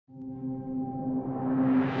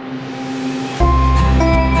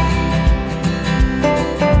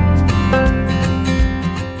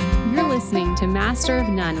Master of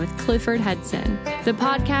None with Clifford Hudson, the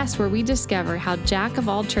podcast where we discover how Jack of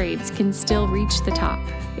all trades can still reach the top.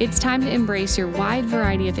 It's time to embrace your wide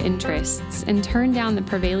variety of interests and turn down the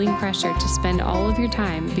prevailing pressure to spend all of your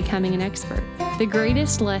time becoming an expert. The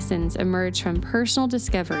greatest lessons emerge from personal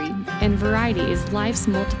discovery, and variety is life's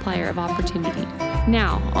multiplier of opportunity.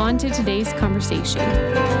 Now, on to today's conversation.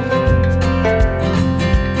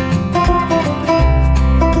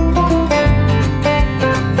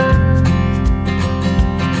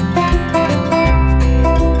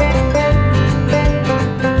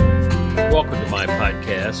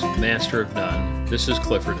 Master of None. This is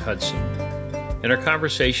Clifford Hudson. In our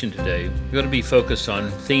conversation today, we're going to be focused on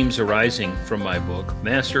themes arising from my book,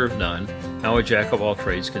 Master of None, How a Jack of All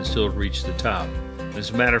Trades Can Still Reach the Top.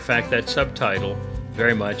 As a matter of fact, that subtitle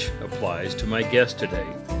very much applies to my guest today,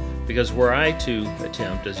 because were I to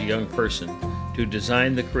attempt as a young person to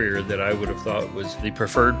design the career that I would have thought was the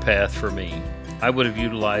preferred path for me, I would have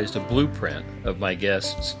utilized a blueprint of my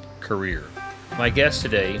guest's career. My guest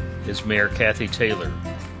today is Mayor Kathy Taylor,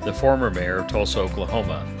 the former mayor of Tulsa,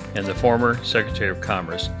 Oklahoma, and the former Secretary of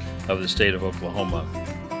Commerce of the state of Oklahoma.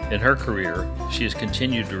 In her career, she has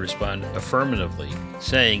continued to respond affirmatively,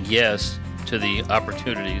 saying yes to the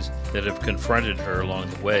opportunities that have confronted her along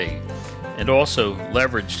the way, and also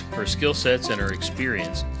leveraged her skill sets and her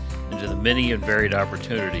experience into the many and varied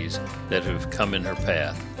opportunities that have come in her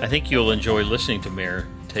path. I think you'll enjoy listening to Mayor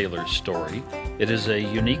Taylor's story. It is a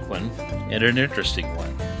unique one and an interesting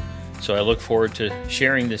one. So I look forward to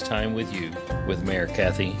sharing this time with you with Mayor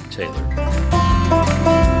Kathy Taylor.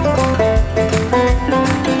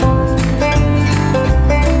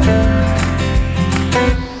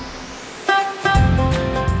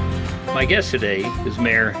 My guest today is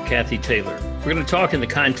Mayor Kathy Taylor. We're going to talk in the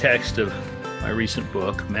context of my recent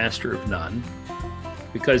book, Master of None,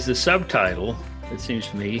 because the subtitle, it seems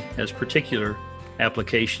to me, has particular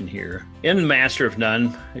application here. In Master of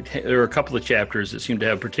None, there are a couple of chapters that seem to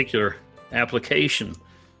have particular application.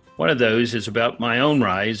 One of those is about my own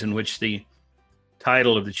rise, in which the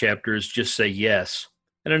title of the chapter is Just Say Yes.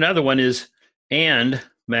 And another one is And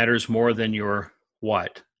Matters More Than Your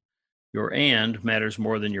What. Your and matters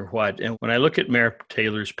more than your what. And when I look at Mayor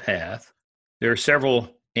Taylor's path, there are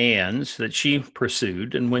several ands that she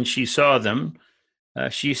pursued. And when she saw them,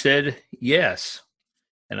 she said yes.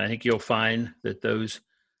 And I think you'll find that those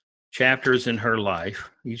chapters in her life,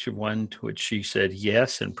 each of one to which she said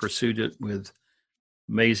yes and pursued it with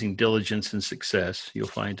amazing diligence and success, you'll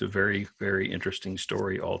find a very, very interesting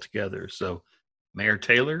story altogether. So, Mayor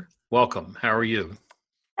Taylor, welcome. How are you?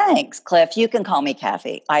 Thanks, Cliff. You can call me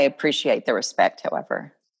Kathy. I appreciate the respect,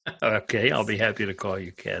 however. Okay, I'll be happy to call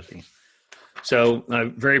you Kathy. So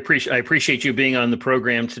I appreciate you being on the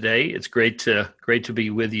program today. It's great to be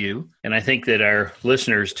with you. And I think that our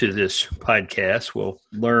listeners to this podcast will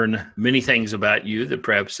learn many things about you that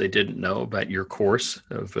perhaps they didn't know about your course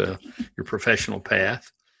of your professional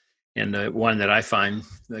path, and one that I find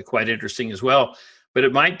quite interesting as well. But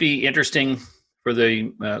it might be interesting for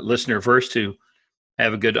the listener first to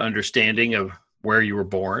have a good understanding of where you were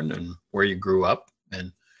born and where you grew up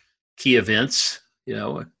and key events,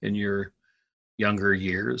 in your younger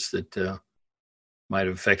years that might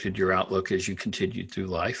have affected your outlook as you continued through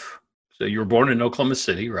life. So you were born in Oklahoma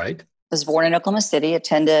City, right? I was born in Oklahoma City,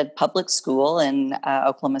 attended public school in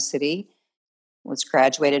Oklahoma City, was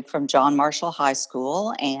graduated from John Marshall High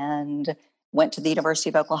School, and went to the University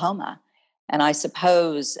of Oklahoma. And I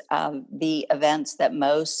suppose the events that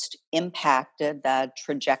most impacted the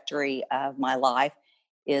trajectory of my life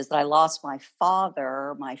is that I lost my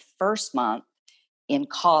father my first month in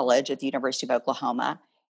college at the University of Oklahoma.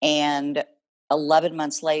 And 11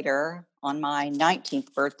 months later, on my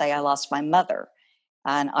 19th birthday, I lost my mother.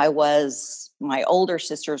 And my older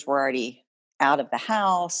sisters were already out of the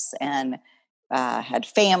house and had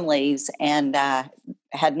families and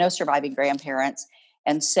had no surviving grandparents.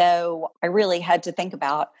 And so I really had to think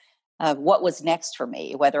about what was next for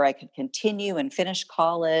me, whether I could continue and finish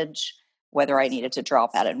college, whether I needed to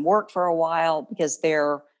drop out and work for a while, because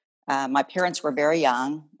my parents were very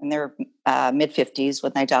young, in their mid-50s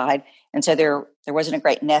when they died. And so there wasn't a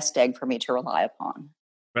great nest egg for me to rely upon.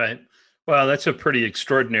 Right. Well, that's a pretty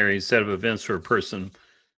extraordinary set of events for a person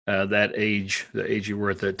that age, the age you were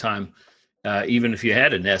at that time. Even if you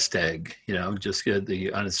had a nest egg, just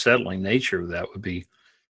the unsettling nature of that would be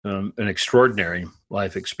an extraordinary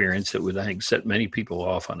life experience that would, I think, set many people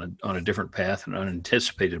off on a different path, an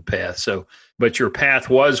unanticipated path. So, but your path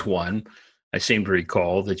was one, I seem to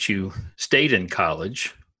recall, that you stayed in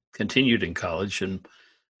college, continued in college,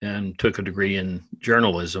 and took a degree in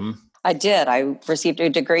journalism. I did. I received a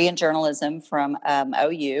degree in journalism from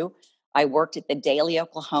OU. I worked at the Daily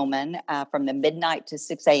Oklahoman from the midnight to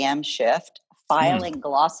 6 a.m. shift, filing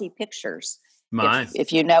glossy pictures, My.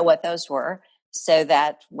 if you know what those were, so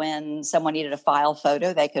that when someone needed a file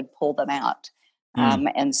photo, they could pull them out.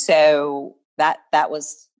 And so that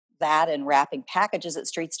was that, and wrapping packages at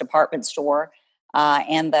Street's department store,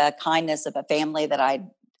 and the kindness of a family that I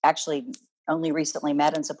actually only recently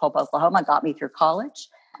met in Sapulpa, Oklahoma, got me through college.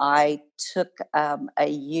 I took a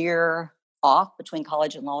year off between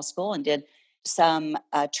college and law school and did some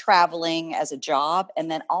traveling as a job,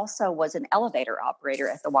 and then also was an elevator operator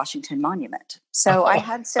at the Washington Monument. So I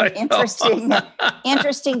had some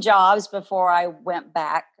interesting jobs before I went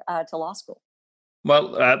back to law school.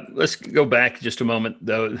 Well, let's go back just a moment,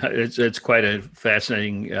 though. It's quite a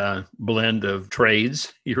fascinating blend of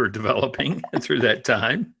trades you were developing through that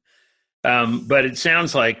time. But it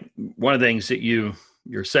sounds like one of the things that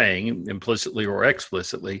you're saying, implicitly or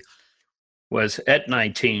explicitly, was at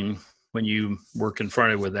 19, when you were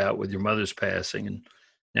confronted with that, with your mother's passing, and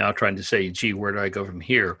now trying to say, gee, where do I go from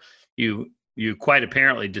here? You quite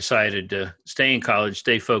apparently decided to stay in college,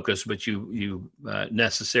 stay focused, but you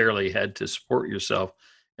necessarily had to support yourself,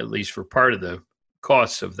 at least for part of the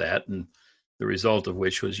costs of that, and the result of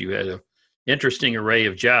which was you had an interesting array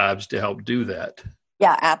of jobs to help do that.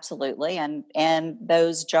 Yeah, absolutely. And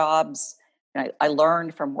those jobs, I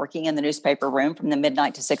learned from working in the newspaper room from the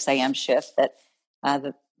midnight to 6 a.m. shift that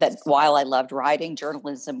that while I loved writing,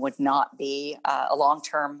 journalism would not be a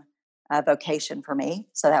long-term vocation for me.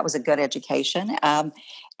 So that was a good education. And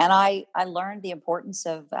I learned the importance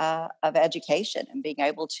of education and being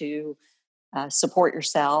able to support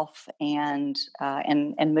yourself and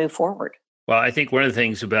move forward. Well, I think one of the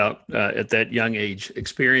things about at that young age,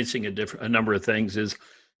 experiencing a number of things is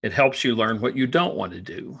it helps you learn what you don't want to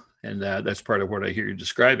do. And that's part of what I hear you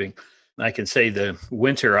describing. I can say the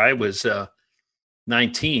winter I was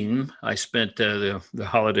 19, I spent the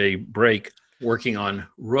holiday break working on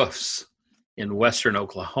roofs in western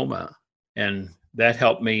Oklahoma. And that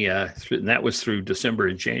helped me, and that was through December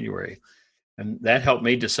and January. And that helped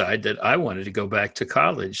me decide that I wanted to go back to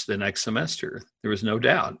college the next semester. There was no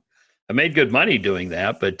doubt. I made good money doing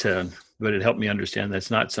that, but it helped me understand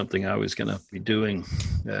that's not something I was going to be doing,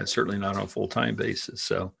 certainly not on a full-time basis.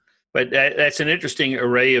 So, but that's an interesting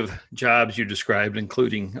array of jobs you described,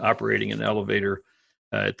 including operating an elevator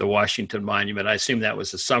at the Washington Monument. I assume that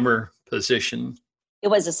was a summer position. It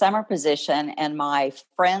was a summer position, and my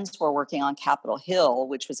friends were working on Capitol Hill,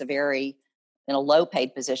 which was a very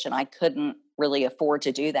low-paid position. I couldn't really afford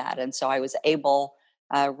to do that, and so I was able,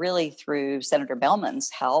 really through Senator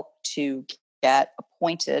Bellman's help, to get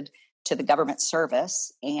appointed to the government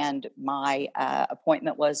service. And my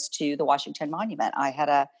appointment was to the Washington Monument. I had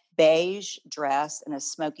a beige dress and a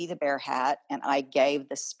Smokey the Bear hat, and I gave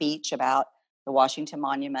the speech about the Washington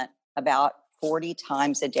Monument about 40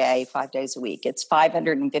 times a day, 5 days a week. It's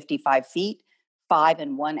 555 feet, 5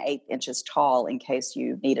 1/8 inches tall, in case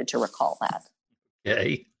you needed to recall that.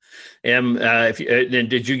 Okay. And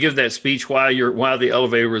did you give that speech while the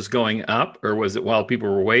elevator was going up, or was it while people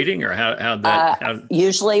were waiting, or how?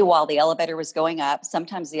 Usually while the elevator was going up.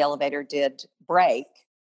 Sometimes the elevator did break,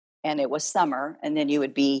 and it was summer, and then you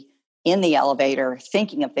would be in the elevator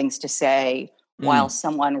thinking of things to say while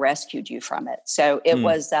someone rescued you from it. So it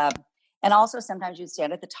was, and also sometimes you'd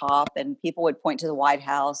stand at the top, and people would point to the White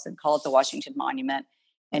House and call it the Washington Monument,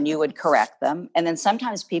 and you would correct them. And then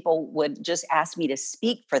sometimes people would just ask me to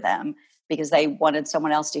speak for them because they wanted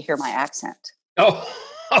someone else to hear my accent. Oh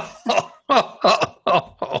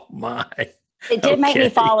my. It did make me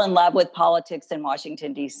fall in love with politics in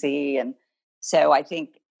Washington, D.C. And so I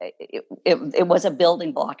think it was a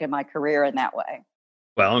building block in my career in that way.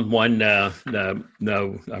 Well, and one, no,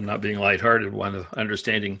 I'm not being lighthearted, one of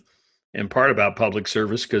understanding in part about public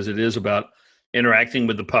service, because it is about interacting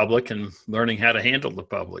with the public and learning how to handle the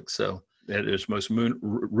public. So that is most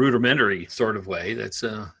rudimentary sort of way. That's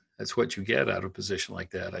what you get out of a position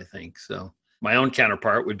like that, I think. So my own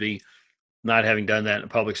counterpart would be not having done that in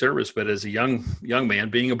public service, but as a young man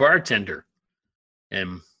being a bartender.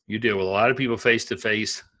 And you deal with a lot of people face to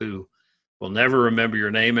face who will never remember your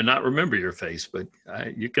name and not remember your face, but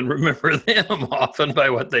you can remember them often by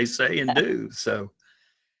what they say and do. So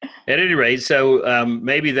at any rate, so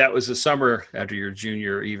maybe that was the summer after your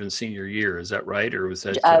junior or even senior year. Is that right? Or was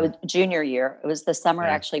that junior year? It was the summer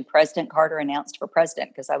actually President Carter announced for president,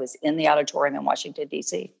 because I was in the auditorium in Washington,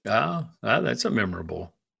 D.C. Oh, that's a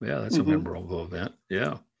memorable event.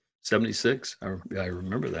 Yeah. 76. I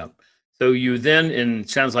remember that. So you then,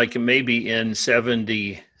 sounds like maybe in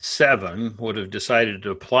 77, would have decided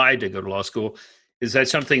to apply to go to law school. Is that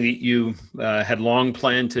something that you had long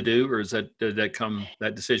planned to do, or did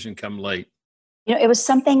that decision come late? It was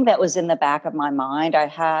something that was in the back of my mind. I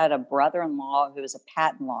had a brother-in-law who was a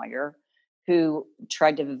patent lawyer who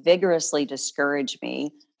tried to vigorously discourage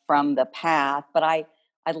me from the path, but I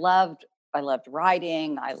loved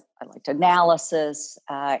writing. I liked analysis,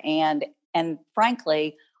 and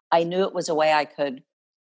frankly, I knew it was a way I could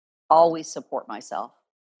always support myself.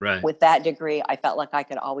 Right. With that degree, I felt like I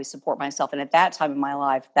could always support myself, and at that time in my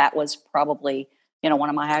life, that was probably one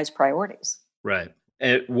of my highest priorities. Right.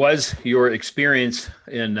 It was your experience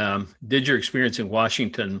did your experience in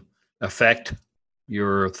Washington affect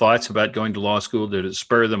your thoughts about going to law school? Did it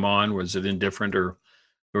spur them on? Was it indifferent, or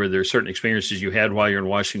were there certain experiences you had while you're in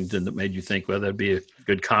Washington that made you think, well, that'd be a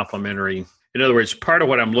good complementary? In other words, part of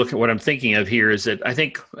what I'm thinking of here is that I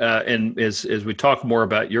think, and as we talk more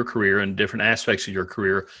about your career and different aspects of your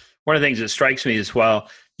career, one of the things that strikes me is while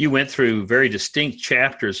you went through very distinct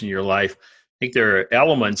chapters in your life, I think there are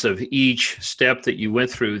elements of each step that you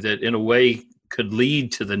went through that in a way could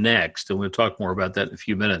lead to the next. And we'll talk more about that in a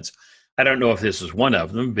few minutes. I don't know if this is one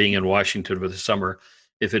of them, being in Washington for the summer,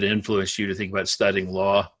 if it influenced you to think about studying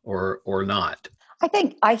law or not. I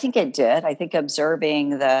think it did. I think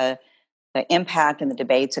observing the impact in the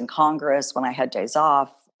debates in Congress when I had days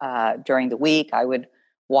off during the week, I would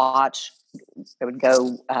watch. I would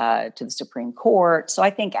go to the Supreme Court. So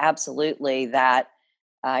I think absolutely that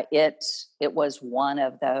it was one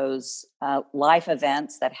of those life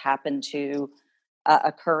events that happened to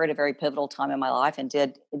occur at a very pivotal time in my life and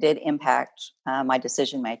did impact my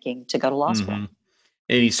decision making to go to law school.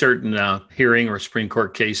 Any certain hearing or Supreme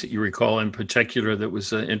Court case that you recall in particular that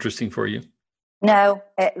was interesting for you? No,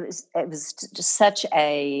 it was just such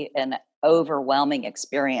an overwhelming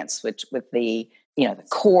experience, which with the the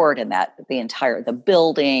court and the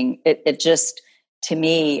building. It just, to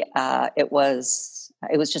me, it was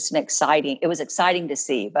just it was exciting to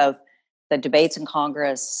see both the debates in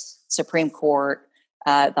Congress, Supreme Court,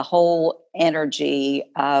 the whole energy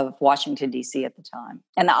of Washington, D.C. at the time.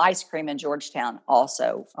 And the ice cream in Georgetown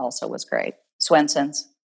also was great. Swenson's.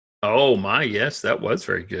 Oh, my, yes, that was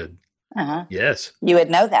very good. Uh-huh. Yes. You would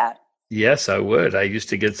know that. Yes, I would. I used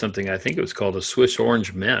to get something, I think it was called a Swiss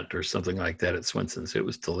orange mint or something like that at Swenson's. It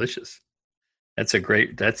was delicious. That's a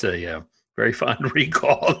very fond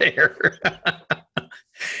recall there.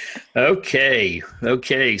 Okay.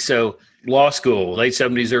 So law school, late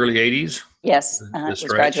 70s, early 80s? Yes. Was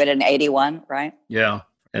graduated in 81, right? Yeah.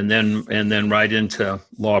 And then right into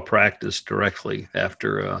law practice directly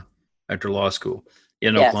after law school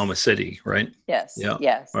in Oklahoma City, right? Yes. Yeah.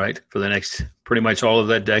 Yes. Right. For the next pretty much all of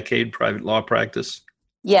that decade, private law practice.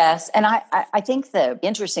 Yes. And I think the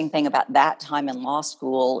interesting thing about that time in law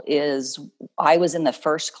school is I was in the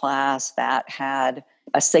first class that had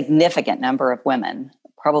a significant number of women.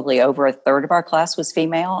 Probably over a third of our class was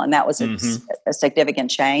female, and that was a significant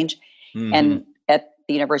change. Mm-hmm. And at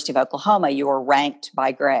the University of Oklahoma, you were ranked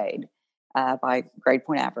by grade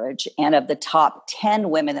point average. And of the top 10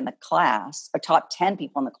 women in the class, or top 10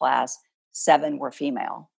 people in the class, 7 were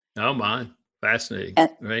female. Oh, my. Fascinating.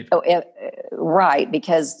 Right. Right.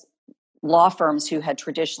 Because law firms who had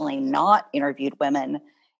traditionally not interviewed women,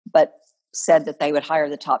 but said that they would hire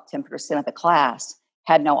the top 10% of the class,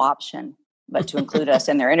 had no option but to include us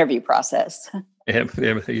in their interview process.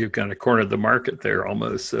 You've kind of cornered the market there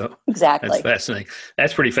almost. So exactly. That's fascinating.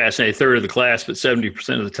 That's pretty fascinating. A third of the class, but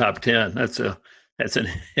 70% of the top 10. That's an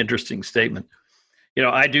interesting statement.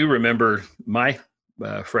 I do remember my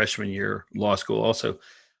freshman year of law school also,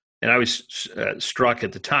 and I was struck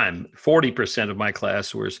at the time, 40% of my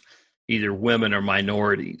class was either women or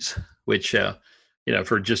minorities, which,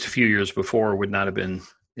 for just a few years before would not have been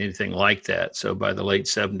anything like that. So by the late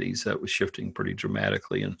 70s, that was shifting pretty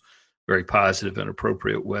dramatically in a very positive and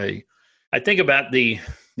appropriate way. I think about the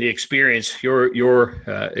experience, your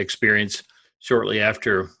experience shortly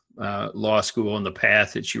after law school and the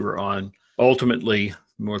path that you were on. Ultimately,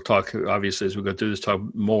 we'll talk, obviously, as we go through this, talk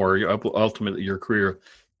more. Ultimately, your career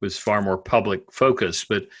was far more public focused.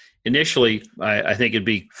 But initially, I think it'd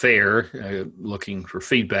be fair, looking for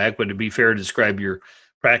feedback, but it'd be fair to describe your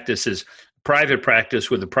practice as private practice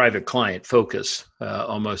with a private client focus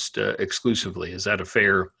almost exclusively. Is that a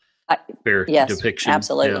fair yes, depiction?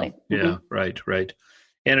 Absolutely. Yeah, mm-hmm. Right.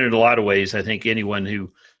 And in a lot of ways, I think anyone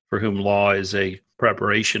for whom law is a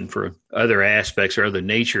preparation for other aspects or other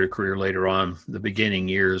nature of career later on, the beginning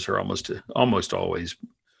years are almost always,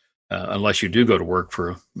 unless you do go to work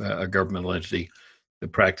for a governmental entity, the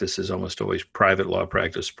practice is almost always private law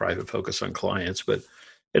practice, private focus on clients, but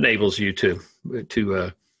enables you to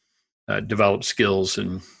develop skills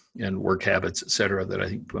and and work habits, et cetera, that I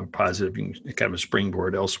think are positive and kind of a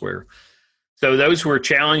springboard elsewhere. So those were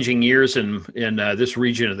challenging years in this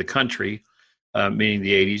region of the country, meaning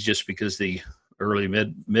the 80s, just because the early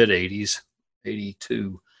mid 80s,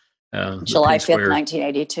 82. July 5th,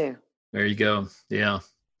 1982. There you go. Yeah.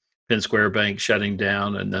 Penn Square Bank shutting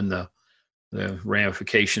down, and then the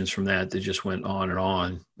ramifications from that just went on and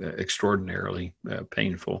on, extraordinarily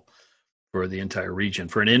painful for the entire region,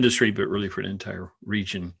 for an industry, but really for an entire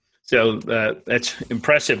region. So that's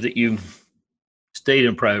impressive that you stayed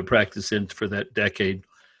in private practice for that decade.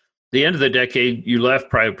 The end of the decade, you left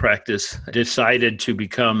private practice, decided to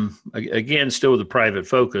become, again, still with a private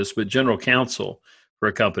focus, but general counsel for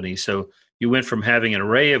a company. So you went from having an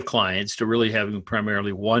array of clients to really having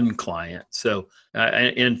primarily one client. So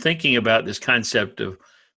in thinking about this concept of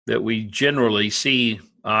that we generally see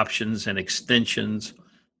options and extensions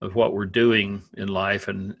of what we're doing in life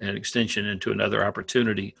and an extension into another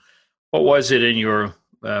opportunity, what was it in your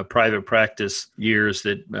private practice years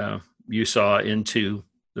that you saw into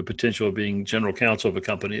the potential of being general counsel of a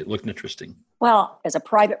company that looked interesting? Well, as a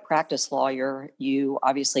private practice lawyer, you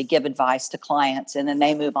obviously give advice to clients and then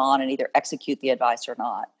they move on and either execute the advice or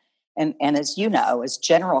not. And as you know, as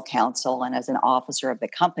general counsel and as an officer of the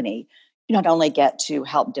company, you not only get to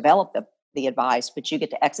help develop the advice, but you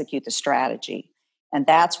get to execute the strategy. And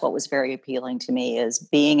that's what was very appealing to me, is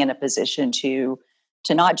being in a position to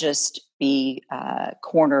not just be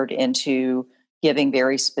cornered into giving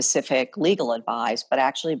very specific legal advice, but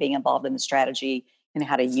actually being involved in the strategy and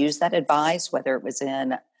how to use that advice, whether it was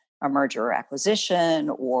in a merger or acquisition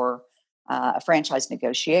or a franchise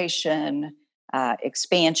negotiation,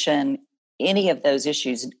 expansion, any of those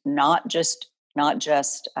issues, not just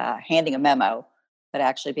handing a memo, but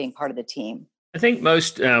actually being part of the team. I think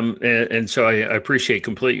most, and so I appreciate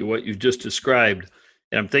completely what you've just described.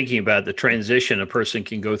 And I'm thinking about the transition a person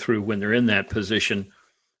can go through when they're in that position.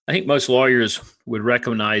 I think most lawyers would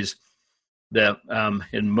recognize that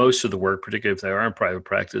in most of the work, particularly if they are in private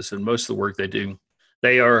practice, and most of the work they do,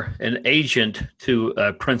 they are an agent to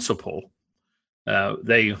a principal.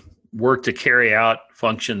 They work to carry out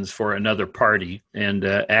functions for another party and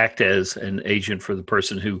act as an agent for the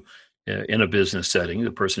person who, in a business setting,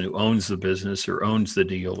 the person who owns the business or owns the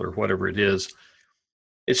deal or whatever it is.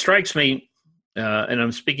 It strikes me, and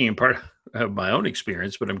I'm speaking in part of my own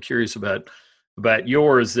experience, but I'm curious about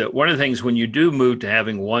yours, that one of the things when you do move to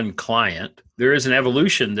having one client, there is an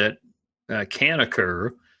evolution that can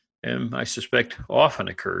occur, and I suspect often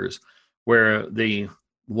occurs, where the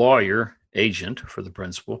lawyer, agent for the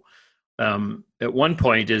principal, at one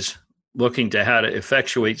point is looking to how to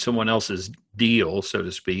effectuate someone else's deal, so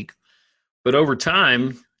to speak, but over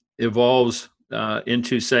time evolves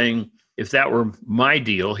into saying, if that were my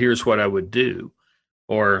deal, here's what I would do.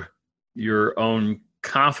 Or your own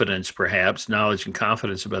confidence, perhaps, knowledge and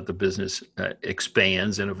confidence about the business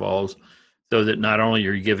expands and evolves, so that not only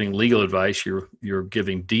are you giving legal advice, you're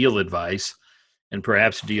giving deal advice, and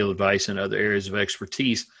perhaps deal advice in other areas of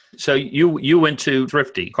expertise. So you went to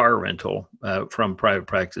Thrifty car rental from private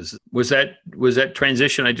practice. Was that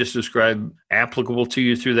transition I just described applicable to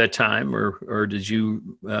you through that time, or did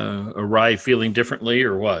you arrive feeling differently,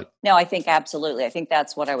 or what? No, I think absolutely. I think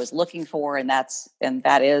that's what I was looking for, and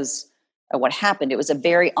that is what happened. It was a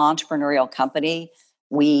very entrepreneurial company.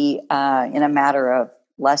 We, in a matter of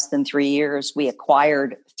less than 3 years, we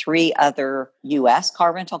acquired 3 other U.S.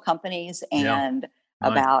 car rental companies and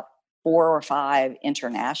about 4 or 5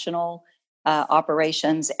 international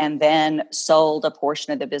operations, and then sold a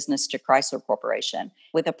portion of the business to Chrysler Corporation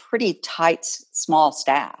with a pretty tight, small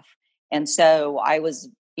staff. And so I was,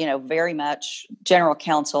 very much general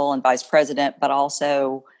counsel and vice president, but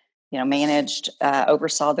also, managed,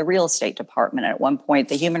 oversaw the real estate department, at one point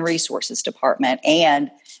the human resources department, and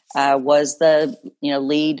was the,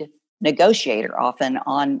 lead negotiator often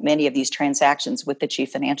on many of these transactions with the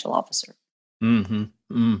chief financial officer. Mm-hmm.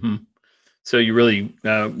 Mm-hmm. So you really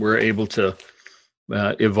were able to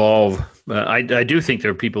evolve. I do think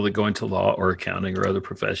there are people that go into law or accounting or other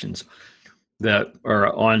professions that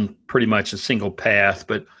are on pretty much a single path,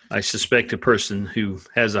 but I suspect a person who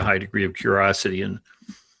has a high degree of curiosity and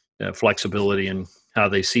flexibility in how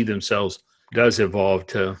they see themselves does evolve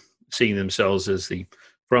to seeing themselves as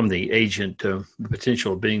from the agent to the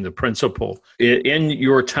potential of being the principal. In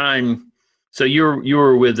your time, so you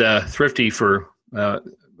were with Thrifty for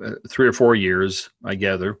 3 or 4 years, I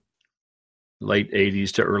gather, late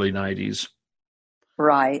 80s to early 90s.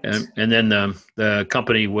 Right. And then the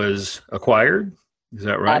company was acquired. Is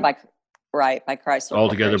that right? By Chrysler.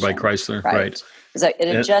 Altogether by Chrysler, right.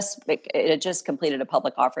 It had just completed a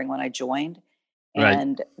public offering when I joined,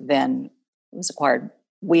 and then it was acquired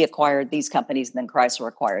we acquired these companies, and then Chrysler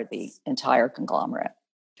acquired the entire conglomerate.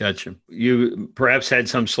 Gotcha. You perhaps had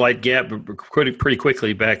some slight gap, but pretty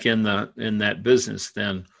quickly back in that business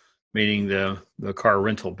then, meaning the car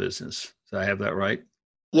rental business. Do I have that right?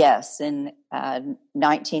 Yes. In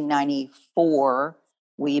 1994,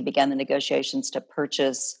 we began the negotiations to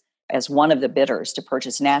purchase, as one of the bidders, to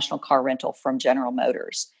purchase National Car Rental from General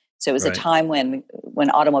Motors. So it was a time when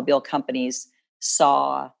automobile companies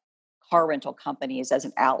saw car rental companies as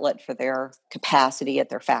an outlet for their capacity at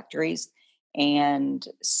their factories. And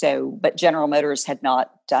so, but General Motors had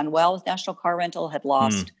not done well with National Car Rental, had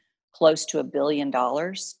lost close to $1 billion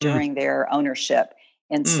during their ownership.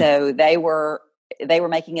 And so they were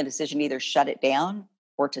making a decision to either shut it down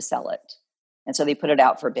or to sell it. And so they put it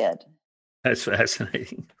out for bid. That's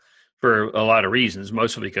fascinating for a lot of reasons,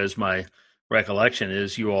 mostly because my recollection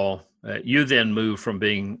is you then moved from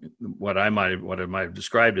being what I might have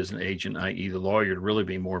described as an agent, i.e. the lawyer, to really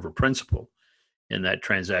be more of a principal in that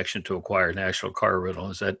transaction to acquire National Car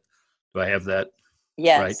Rental. Do I have that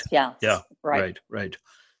yes, right? Yeah. Right.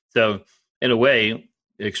 So in a way,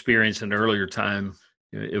 experience an earlier time,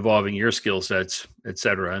 evolving your skill sets, et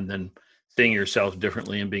cetera, and then seeing yourself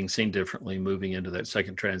differently and being seen differently moving into that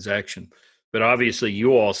second transaction. But obviously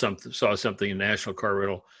you all saw something in National Car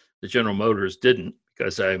Rental that General Motors didn't,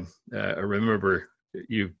 because I remember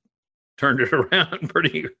you turned it around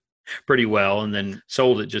pretty well and then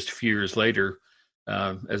sold it just a few years later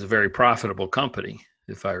as a very profitable company,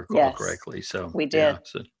 if I recall correctly. So we did.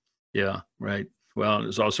 Right. Well, it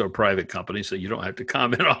was also a private company, so you don't have to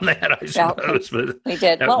comment on that, I suppose. But we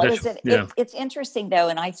did. Well, it's interesting, though,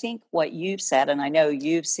 and I think what you've said, and I know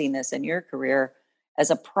you've seen this in your career,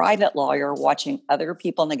 as a private lawyer watching other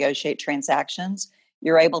people negotiate transactions,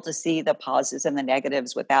 you're able to see the positives and the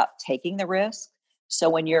negatives without taking the risk. So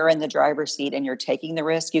when you're in the driver's seat and you're taking the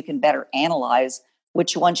risk, you can better analyze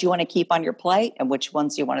which ones you want to keep on your plate and which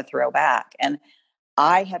ones you want to throw back. And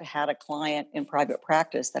I had a client in private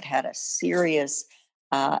practice that had a serious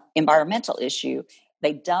environmental issue.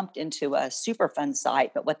 They dumped into a Superfund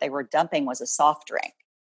site, but what they were dumping was a soft drink.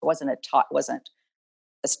 It wasn't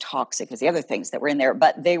as toxic as the other things that were in there,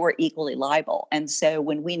 but they were equally liable. And so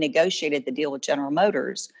when we negotiated the deal with General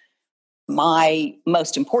Motors, my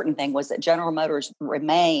most important thing was that General Motors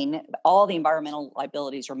all the environmental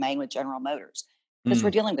liabilities remain with General Motors, because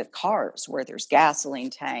we're dealing with cars where there's gasoline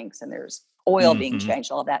tanks and there's oil being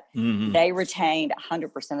changed, all of that. They retained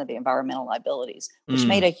 100% of the environmental liabilities, which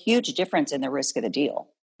made a huge difference in the risk of the deal.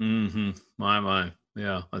 My.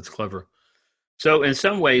 Yeah, that's clever. So in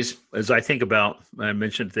some ways, as I think about, I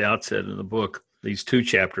mentioned at the outset in the book, these two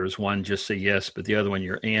chapters, one just say yes, but the other one,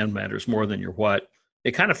 your and matters more than your what.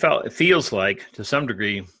 It feels like, to some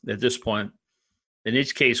degree at this point, in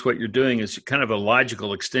each case, what you're doing is kind of a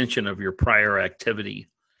logical extension of your prior activity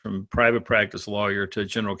from private practice lawyer to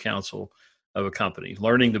general counsel of a company,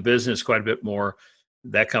 learning the business quite a bit more,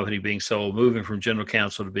 that company being sold, moving from general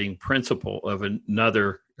counsel to being principal of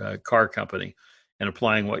another car company and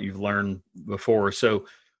applying what you've learned before. So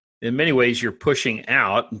in many ways, you're pushing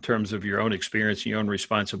out in terms of your own experience and your own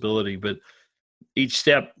responsibility, but each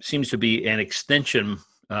step seems to be an extension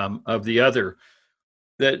of the other.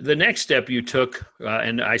 The next step you took,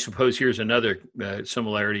 and I suppose here's another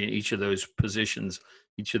similarity in each of those positions,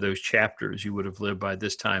 each of those chapters you would have lived by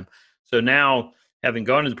this time. So now, having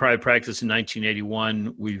gone into private practice in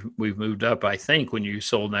 1981, we've moved up, I think, when you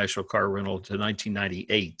sold National Car Rental to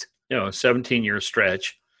 1998, a 17-year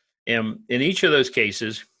stretch. And in each of those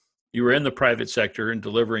cases, you were in the private sector and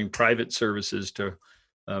delivering private services to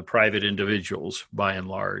private individuals, by and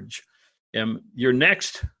large. And your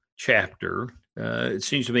next chapter, it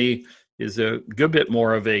seems to me, is a good bit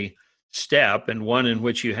more of a step, and one in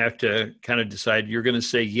which you have to kind of decide you're going to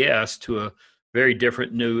say yes to a very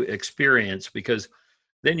different new experience, because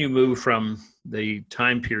then you move from the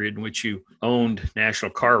time period in which you owned National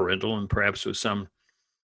Car Rental, and perhaps with some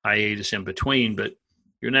hiatus in between, but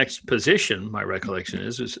your next position, my recollection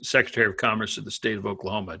is Secretary of Commerce of the state of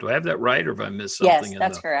Oklahoma. Do I have that right, or have I missed something? Yes,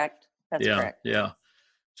 that's correct. That's correct. Yeah.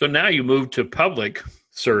 So now you move to public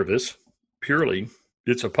service purely.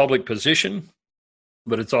 It's a public position,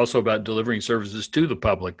 but it's also about delivering services to the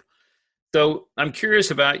public. So I'm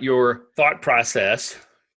curious about your thought process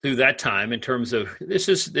through that time in terms of this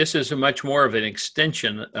is a much more of an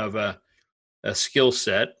extension of a skill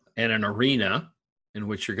set and an arena in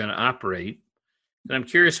which you're going to operate. And I'm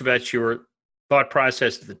curious about your thought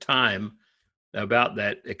process at the time about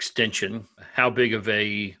that extension. How big of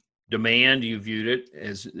a demand you viewed it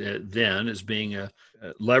as then as being a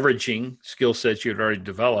leveraging skill sets you had already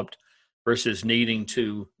developed, versus needing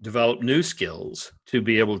to develop new skills to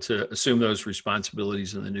be able to assume those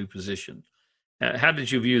responsibilities in the new position. How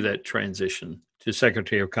did you view that transition to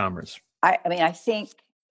Secretary of Commerce? I think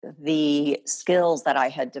the skills that I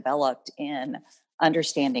had developed in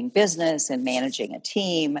understanding business and managing a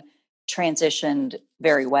team transitioned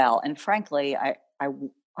very well. And frankly,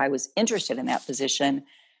 I was interested in that position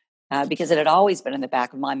because it had always been in the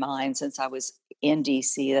back of my mind since I was in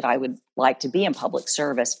DC that I would like to be in public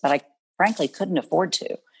service, but I frankly couldn't afford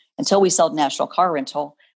to until we sold National Car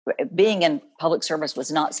Rental. Being in public service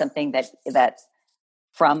was not something that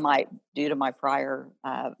due to my prior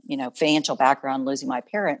financial background, losing my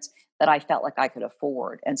parents, that I felt like I could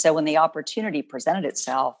afford. And so when the opportunity presented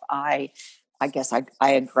itself, I guess I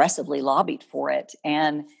aggressively lobbied for it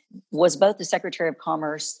and was both the Secretary of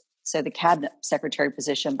Commerce, so the cabinet secretary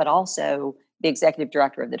position, but also the executive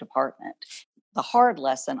director of the department. The hard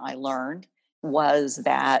lesson I learned was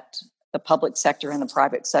that the public sector and the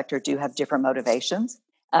private sector do have different motivations.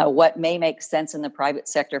 What may make sense in the private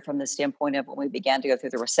sector from the standpoint of when we began to go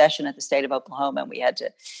through the recession at the state of Oklahoma and we had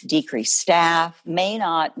to decrease staff may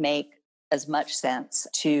not make as much sense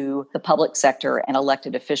to the public sector and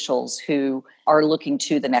elected officials who are looking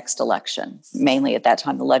to the next election, mainly at that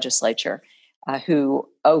time the legislature, who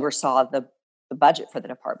oversaw the budget for the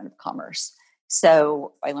Department of Commerce.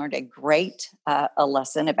 So I learned a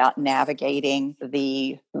lesson about navigating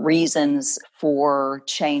the reasons for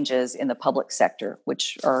changes in the public sector,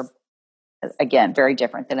 which are, again, very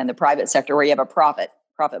different than in the private sector where you have a profit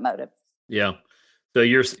motive. Yeah. So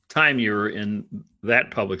your time you were in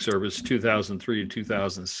that public service, 2003 to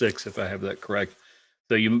 2006, if I have that correct.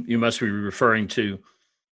 So you must be referring to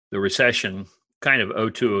the recession, kind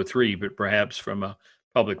of 02, 03, but perhaps from a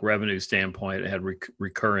public revenue standpoint, it had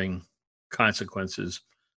recurring consequences,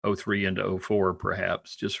 03 into 04,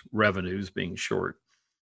 perhaps, just revenues being short.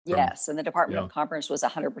 Yes, and the Department of Commerce was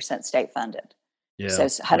 100% state funded. Yeah, so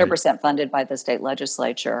 100% funded by the state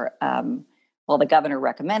legislature. Well, the governor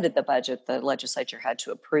recommended the budget, the legislature had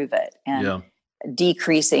to approve it. And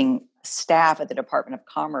decreasing staff at the Department of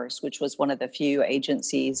Commerce, which was one of the few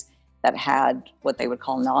agencies that had what they would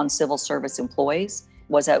call non-civil service employees,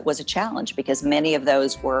 was a challenge because many of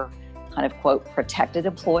those were kind of, quote, protected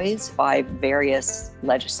employees by various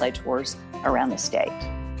legislators around the state.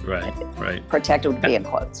 Right. Protected would be in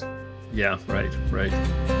quotes. Yeah, right.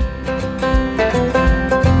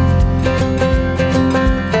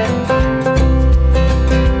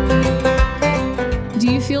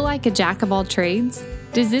 Do you feel like a jack of all trades?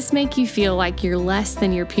 Does this make you feel like you're less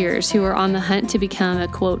than your peers who are on the hunt to become a,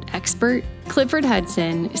 quote, expert? Clifford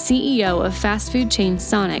Hudson, CEO of fast food chain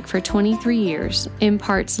Sonic for 23 years,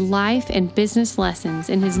 imparts life and business lessons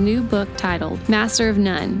in his new book titled Master of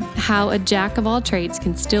None: How a Jack of All Trades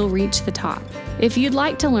Can Still Reach the Top. If you'd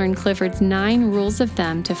like to learn Clifford's 9 rules of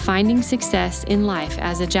thumb to finding success in life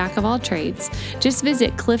as a jack of all trades, just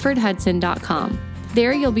visit cliffordhudson.com.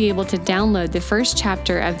 There you'll be able to download the first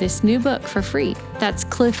chapter of this new book for free. That's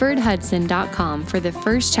cliffordhudson.com for the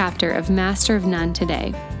first chapter of Master of None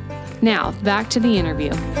today. Now, back to the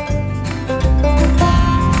interview.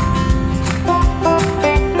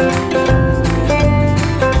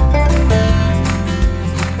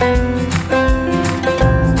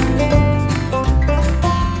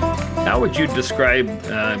 How would you describe,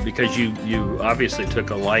 because you obviously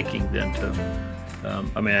took a liking then to,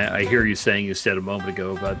 I hear you saying, you said a moment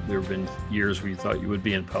ago about there have been years where you thought you would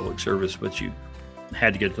be in public service, but you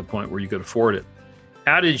had to get to the point where you could afford it.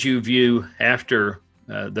 How did you view, after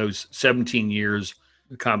those 17 years,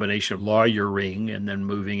 a combination of lawyering and then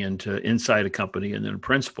moving into inside a company and then a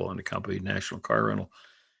principal in a company, National Car Rental,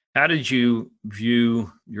 how did you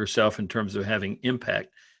view yourself in terms of having impact?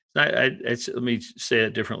 Let me say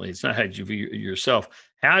it differently. It's not how did you view yourself.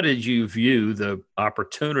 How did you view the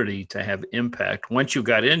opportunity to have impact once you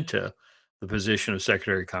got into the position of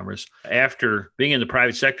Secretary of Commerce? After being in the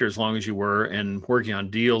private sector as long as you were and working on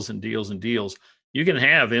deals and deals and deals, you can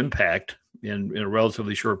have impact in a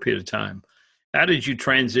relatively short period of time. How did you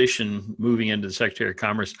transition moving into the Secretary of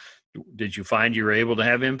Commerce? Did you find you were able to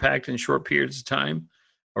have impact in short periods of time?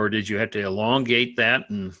 Or did you have to elongate that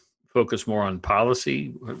and focus more on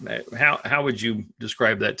policy? How would you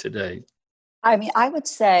describe that today? I would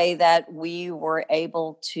say that we were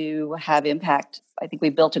able to have impact. I think we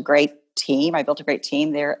built a great team. I built a great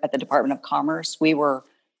team there at the Department of Commerce. We were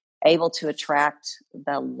able to attract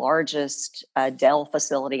the largest Dell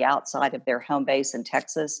facility outside of their home base in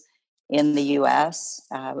Texas in the U.S.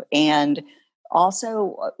 And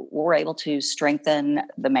also we're able to strengthen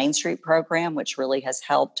the Main Street program, which really has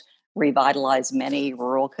helped revitalize many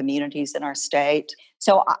rural communities in our state.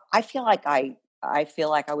 So I feel like I I feel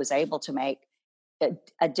like I was able to make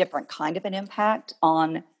a different kind of an impact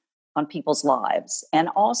on people's lives, and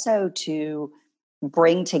also to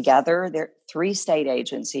bring together their 3 state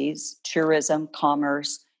agencies: tourism,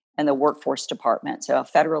 commerce, and the workforce department. So a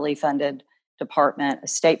federally funded department, a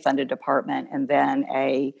state funded department, and then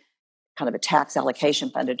a kind of a tax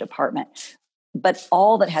allocation funded department, but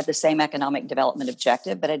all that had the same economic development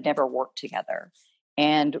objective, but had never worked together.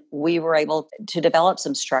 And we were able to develop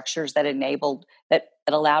some structures that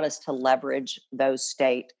allowed us to leverage those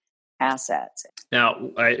state assets.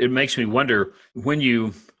 Now, it makes me wonder, when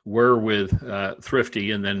you were with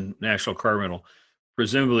Thrifty and then National Car Rental,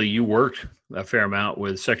 presumably you worked a fair amount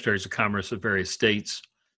with secretaries of commerce of various states,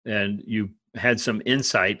 and you had some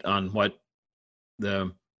insight on what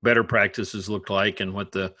the better practices looked like and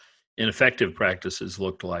what the ineffective practices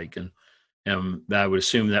looked like. And I would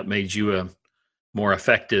assume that made you a more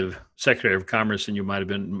effective Secretary of Commerce than you might have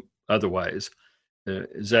been otherwise.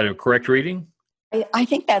 Is that a correct reading? I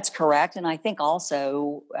think that's correct. And I think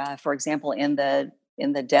also, for example, in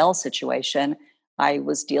the Dell situation, I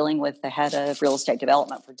was dealing with the head of real estate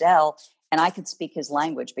development for Dell, and I could speak his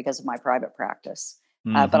language because of my private practice.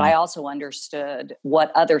 But I also understood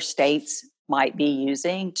what other states might be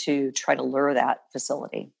using to try to lure that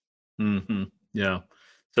facility. Mm-hmm. Yeah.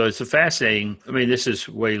 So it's a fascinating, this is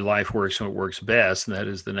the way life works and it works best. And that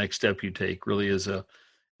is the next step you take really is an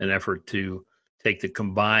effort to take the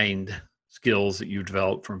combined skills that you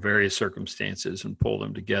developed from various circumstances and pull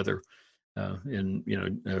them together in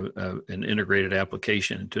an integrated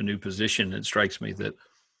application into a new position. It strikes me that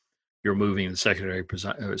you're moving the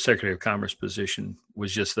Secretary of Commerce position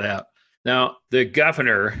was just that. Now, the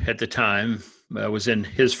governor at the time was in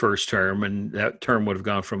his first term, and that term would have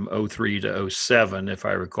gone from 03 to 07, if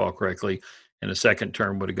I recall correctly, and the second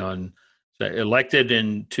term would have gone elected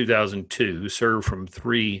in 2002, served from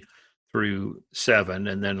 3 through 7,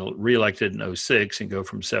 and then reelected in 06 and go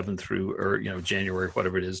from 7 through, January,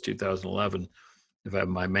 whatever it is, 2011, if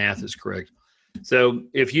my math is correct. So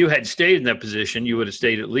if you had stayed in that position, you would have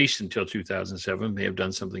stayed at least until 2007, may have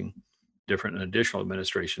done something different in additional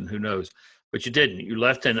administration, who knows? But you didn't. You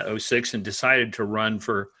left in 06 and decided to run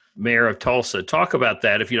for mayor of Tulsa. Talk about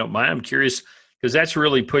that, if you don't mind. I'm curious, because that's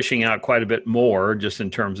really pushing out quite a bit more just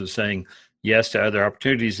in terms of saying yes to other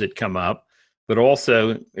opportunities that come up, but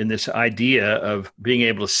also in this idea of being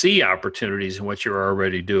able to see opportunities in what you're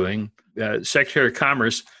already doing. Secretary of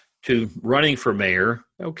Commerce to running for mayor,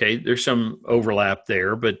 okay, there's some overlap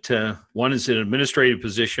there, but one is an administrative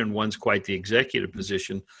position, one's quite the executive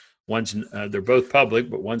position. They're both public,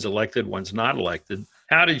 but one's elected, one's not elected.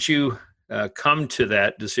 How did you come to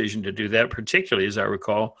that decision to do that? Particularly, as I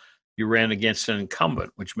recall, you ran against an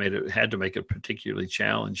incumbent, which had to make it particularly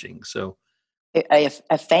challenging. So,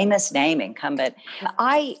 a famous name, incumbent.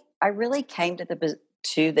 I really came to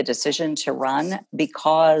the decision to run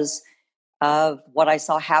because of what I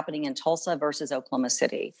saw happening in Tulsa versus Oklahoma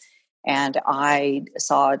City, and I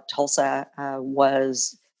saw Tulsa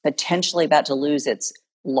was potentially about to lose its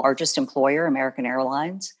largest employer, American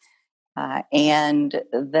Airlines, and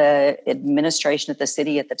the administration at the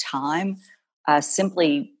city at the time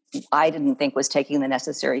simply, I didn't think, was taking the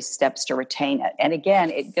necessary steps to retain it. And again,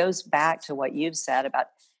 it goes back to what you've said about,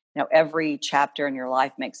 every chapter in your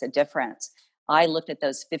life makes a difference. I looked at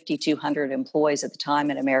those 5,200 employees at the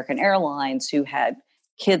time at American Airlines who had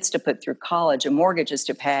kids to put through college and mortgages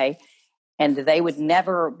to pay, and they would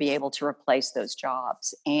never be able to replace those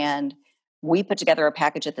jobs. And we put together a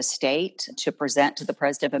package at the state to present to the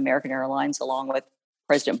president of American Airlines, along with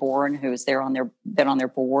President Bourne, who's been on their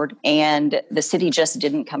board, and the city just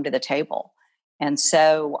didn't come to the table. And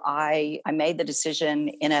so I made the decision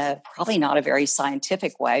in a probably not a very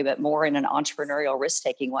scientific way, but more in an entrepreneurial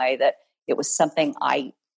risk-taking way, that it was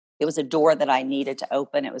it was a door that I needed to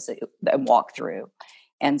open. It was a walk through.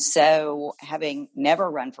 And so, having never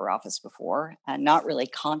run for office before and not really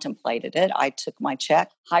contemplated it, I took my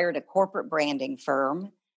check, hired a corporate branding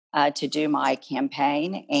firm to do my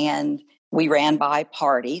campaign, and we ran by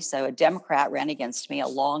party. So a Democrat ran against me, a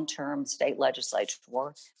long-term state legislator.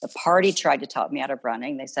 The party tried to talk me out of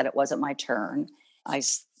running. They said it wasn't my turn. I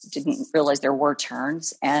didn't realize there were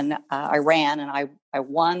turns, and I ran, and I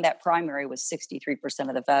won. That primary was 63%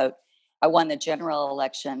 of the vote. I won the general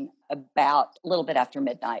election about a little bit after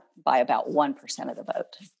midnight by about 1% of the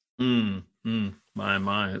vote.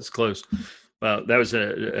 My, it's close. Well, that was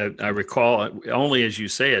I recall, only as you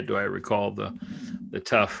say it do I recall the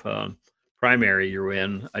tough primary you're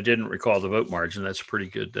in. I didn't recall the vote margin. That's pretty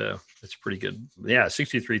good. That's pretty good. Yeah,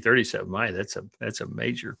 63-37. My, that's a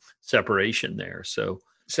major separation there. So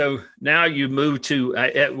So now you move to,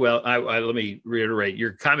 let me reiterate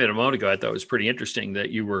your comment a moment ago. I thought was pretty interesting that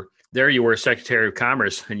you were Secretary of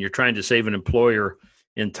Commerce, and you're trying to save an employer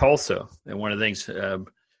in Tulsa. And one of the things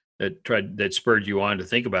that spurred you on to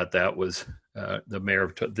think about that was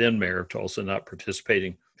the then mayor of Tulsa not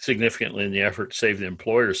participating significantly in the effort to save the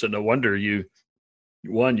employer. So no wonder you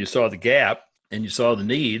saw the gap and you saw the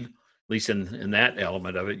need, at least in that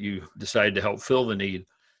element of it. You decided to help fill the need.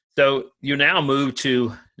 So you now move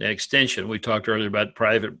to an extension. We talked earlier about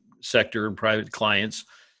private sector and private clients,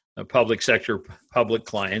 public sector, public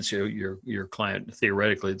clients. Your client,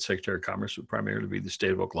 theoretically, the Secretary of Commerce would primarily be the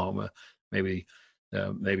state of Oklahoma, maybe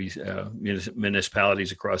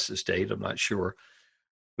municipalities across the state. I'm not sure.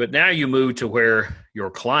 But now you move to where your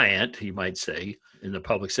client, you might say, in the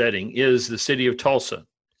public setting, is the city of Tulsa.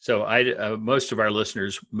 So most of our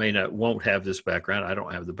listeners won't have this background. I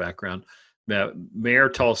don't have the background. Mayor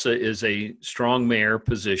Tulsa is a strong mayor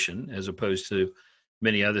position, as opposed to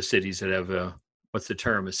many other cities that have what's the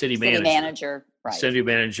term? A city manager. Right. City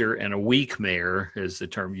manager and a weak mayor, as the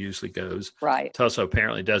term usually goes. Right. Tulsa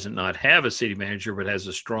apparently does not have a city manager, but has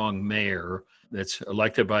a strong mayor that's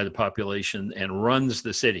elected by the population and runs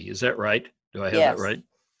the city. Is that right? Do I have that right?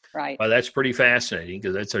 Right. Well, that's pretty fascinating,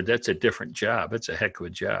 because that's a different job. It's a heck of a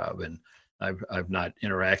job, and I've not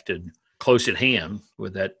interacted close at hand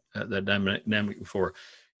with that dynamic before.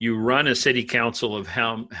 You run a city council of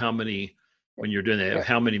how many, when you're doing that,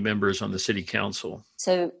 how many members on the city council?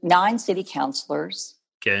 So 9 city councilors.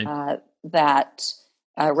 Okay. That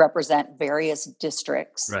represent various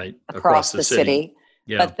districts across the city.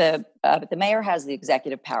 Yeah. But the mayor has the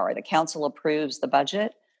executive power. The council approves the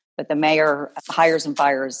budget, but the mayor hires and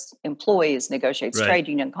fires employees, negotiates trade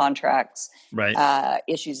union contracts,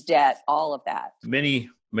 issues debt, all of that. Many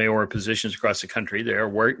mayoral positions across the country, there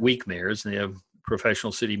are weak mayors, and they have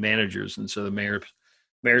professional city managers. And so the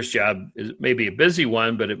mayor's job is maybe a busy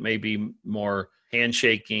one, but it may be more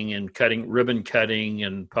handshaking and ribbon cutting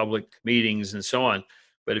and public meetings and so on.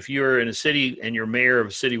 But if you're in a city and you're mayor of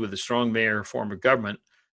a city with a strong mayor form of government,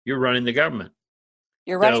 you're running the government.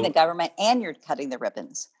 You're running the government and you're cutting the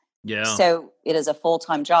ribbons. Yeah. So it is a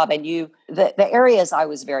full-time job. And the areas I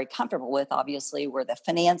was very comfortable with, obviously, were the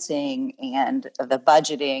financing and the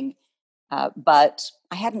budgeting. But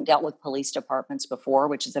I hadn't dealt with police departments before,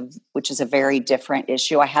 which is a very different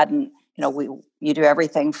issue. I hadn't, you do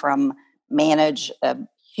everything from manage a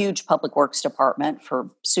huge public works department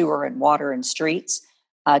for sewer and water and streets,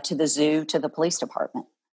 to the zoo, to the police department.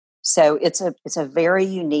 So it's a very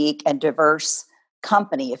unique and diverse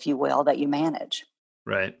company, if you will, that you manage.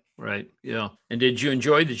 Right. Yeah. And did you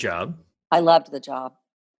enjoy the job? I loved the job.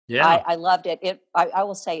 Yeah. I loved it. I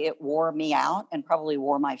will say it wore me out and probably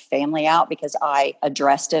wore my family out, because I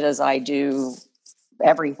addressed it as I do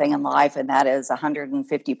everything in life, and that is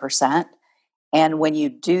 150%. And when you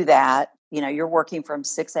do that, you're working from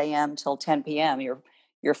 6 a.m. till 10 p.m.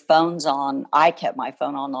 Your phone's on. I kept my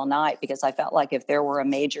phone on all night, because I felt like if there were a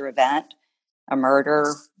major event, a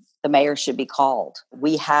murder, the mayor should be called.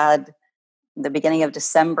 We had, the beginning of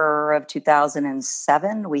December of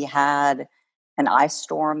 2007, we had an ice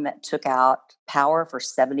storm that took out power for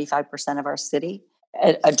 75% of our city.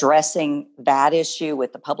 Addressing that issue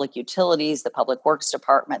with the public utilities, the public works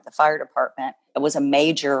department, the fire department, it was a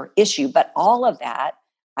major issue. But all of that,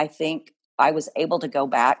 I think I was able to go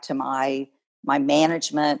back to my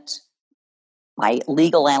management, my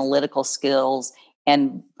legal analytical skills,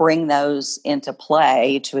 and bring those into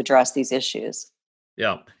play to address these issues.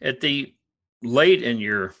 Yeah. At the late in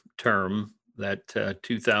your term, that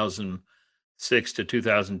 2006 to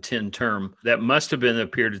 2010 term, that must have been a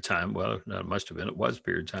period of time. Well, not must have been, it was a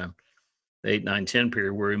period of time, the 8, 9, 10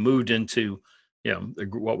 period, where we moved into,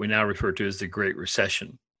 what we now refer to as the Great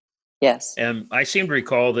Recession. Yes. And I seem to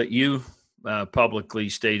recall that you publicly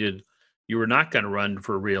stated you were not going to run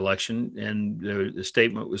for re-election, and the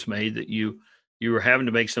statement was made that you were having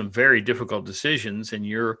to make some very difficult decisions, and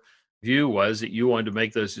your view was that you wanted to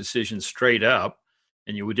make those decisions straight up,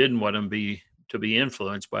 and you didn't want them to be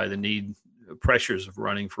influenced by the pressures of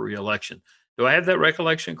running for re-election. Do I have that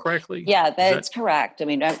recollection correctly? Yeah, that's correct. I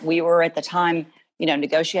mean, we were at the time,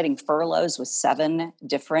 negotiating furloughs with 7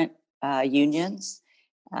 different unions.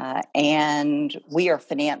 And we are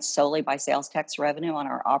financed solely by sales tax revenue on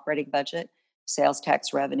our operating budget. Sales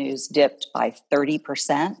tax revenues dipped by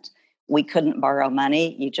 30%. We couldn't borrow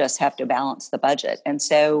money. You just have to balance the budget. And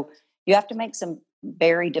so you have to make some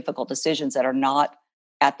very difficult decisions that are not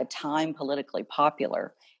at the time politically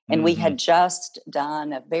popular. And we had just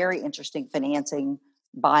done a very interesting financing,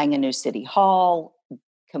 buying a new city hall,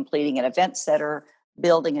 completing an event center,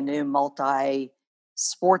 building a new multi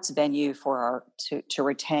sports venue for our to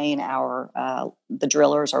retain our the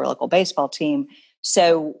Drillers, our local baseball team.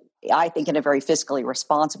 So I think in a very fiscally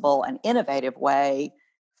responsible and innovative way,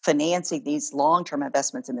 financing these long-term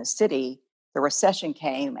investments in the city, the recession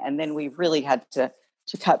came, and then we really had to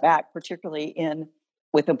cut back, particularly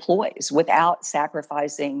with employees, without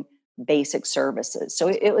sacrificing basic services. So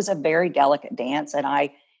it was a very delicate dance, and I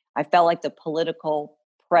felt like the political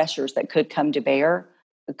pressures that could come to bear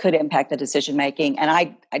could impact the decision making. And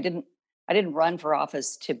I didn't run for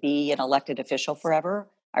office to be an elected official forever.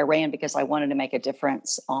 I ran because I wanted to make a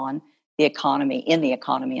difference on the economy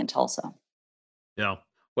in Tulsa. Yeah.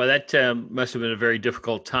 Well, that must have been a very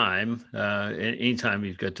difficult time. Anytime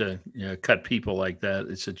you've got to cut people like that,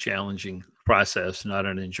 it's a challenging process, not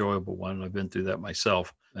an enjoyable one. I've been through that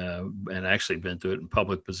myself, and actually been through it in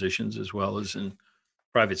public positions as well as in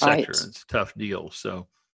private sector. Right. It's a tough deal. So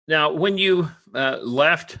now, when you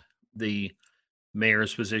left the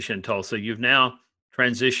mayor's position in Tulsa, you've now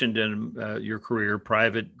transitioned in your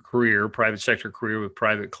private sector career with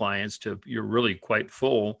private clients to you're really quite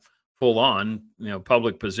full on,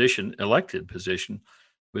 public position, elected position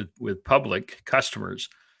with public customers.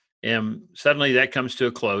 And suddenly that comes to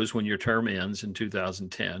a close when your term ends in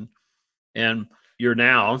 2010. And you're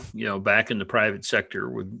now, back in the private sector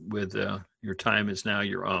with your time is now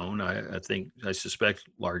your own. I suspect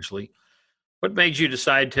largely. What made you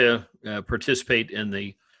decide to participate in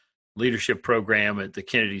the leadership program at the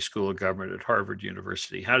Kennedy School of Government at Harvard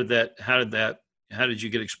University? How did you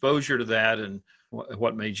get exposure to that, and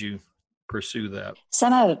what made you pursue that?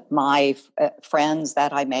 Some of my friends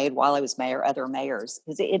that I made while I was mayor, other mayors,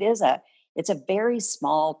 because it's a very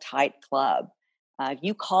small, tight club. If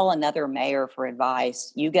you call another mayor for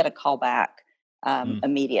advice, you get a call back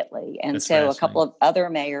immediately. And That's so a couple of other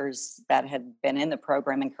mayors that had been in the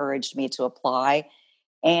program encouraged me to apply.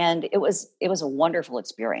 And it was a wonderful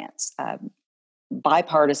experience.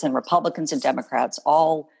 Bipartisan Republicans and Democrats,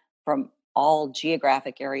 all from all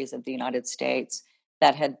geographic areas of the United States,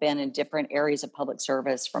 that had been in different areas of public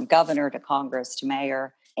service, from governor to Congress to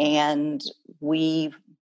mayor. And we,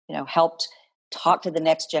 helped talk to the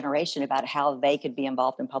next generation about how they could be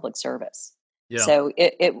involved in public service. Yeah. So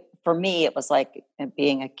it for me, it was like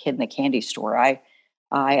being a kid in a candy store.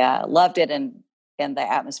 I loved it. And the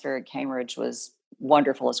atmosphere at Cambridge was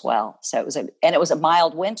wonderful as well. So it was a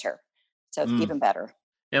mild winter. So it's even better.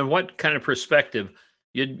 And what kind of perspective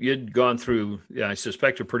you'd gone through, I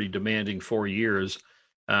suspect, a pretty demanding 4 years.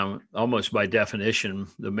 Almost by definition,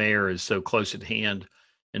 the mayor is so close at hand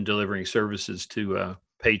in delivering services to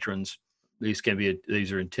patrons.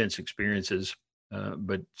 These are intense experiences,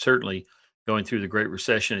 but certainly going through the Great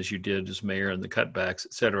Recession as you did as mayor and the cutbacks,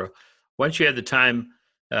 et cetera. Once you had the time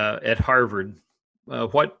at Harvard,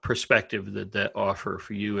 what perspective did that offer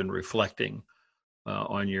for you in reflecting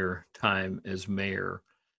on your time as mayor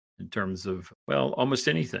in terms of, almost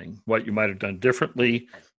anything, what you might have done differently,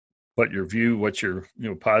 what your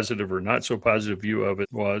positive or not so positive view of it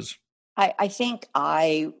was? I think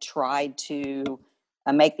I tried to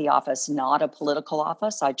make the office not a political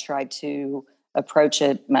office. I tried to approach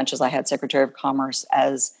it, much as I had Secretary of Commerce,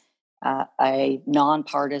 as a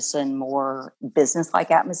nonpartisan, more business-like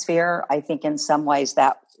atmosphere. I think in some ways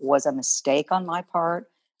that was a mistake on my part.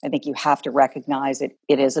 I think you have to recognize it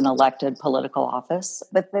is an elected political office.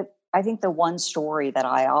 But I think the one story that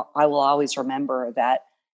I will always remember that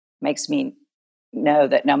makes me know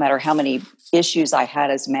that no matter how many issues I had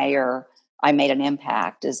as mayor, I made an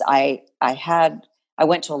impact is I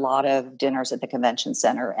went to a lot of dinners at the convention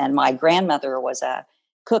center, and my grandmother was a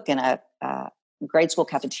cook in a grade school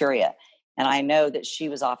cafeteria. And I know that she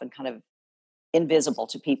was often kind of invisible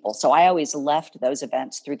to people. So I always left those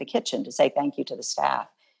events through the kitchen to say thank you to the staff.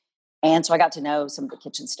 And so I got to know some of the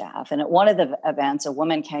kitchen staff. And at one of the events,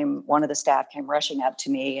 one of the staff came rushing up to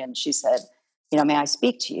me and she said, may I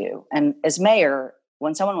speak to you? And as mayor,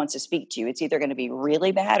 when someone wants to speak to you, it's either going to be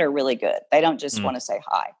really bad or really good. They don't just want to say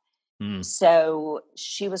hi. So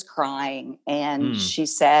she was crying and she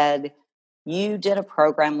said, you did a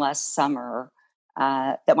program last summer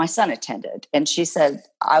that my son attended. And she said,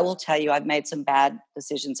 I will tell you, I've made some bad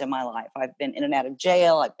decisions in my life. I've been in and out of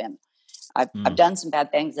jail. I've done some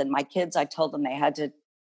bad things. And my kids, I told them they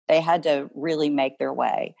had to really make their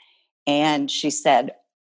way. And she said,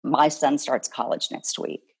 my son starts college next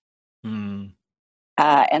week.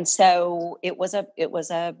 And so it was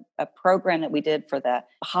a program that we did for the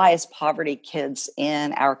highest poverty kids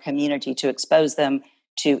in our community to expose them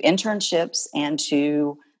to internships and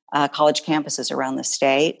to college campuses around the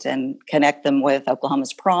state and connect them with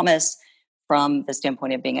Oklahoma's Promise from the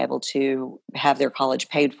standpoint of being able to have their college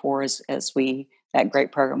paid for as that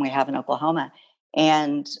great program we have in Oklahoma.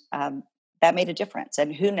 And that made a difference.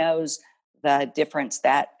 And who knows the difference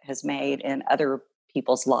that has made in other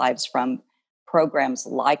people's lives from programs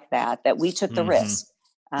like that we took the risk.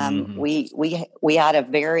 We had a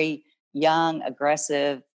very young,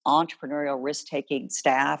 aggressive, entrepreneurial, risk-taking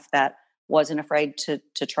staff that wasn't afraid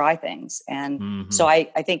to try things. And so I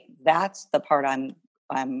think that's the part I'm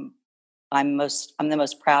the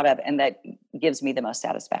most proud of, and that gives me the most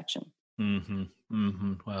satisfaction.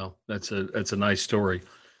 Wow, that's a nice story.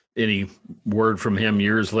 Any word from him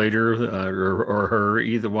years later, or her,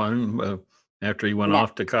 either one, after he went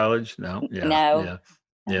off to college? No.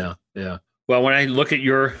 Yeah. Well, when I look at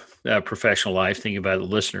your professional life, thinking about the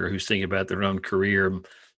listener who's thinking about their own career,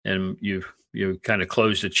 and you kind of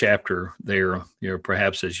closed a chapter there,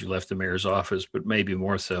 perhaps as you left the mayor's office, but maybe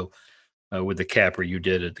more so with the capper you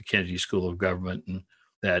did at the Kennedy School of Government, and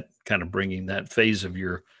that kind of bringing that phase of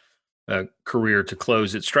your career to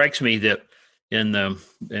close. It strikes me that in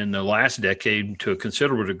the last decade, to a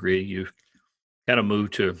considerable degree, you kind of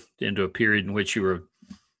moved into a period in which you were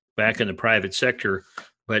back in the private sector,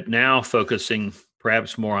 but now focusing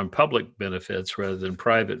perhaps more on public benefits rather than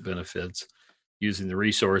private benefits, using the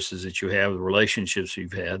resources that you have, the relationships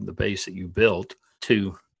you've had, the base that you built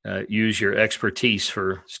to use your expertise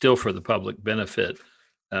for the public benefit.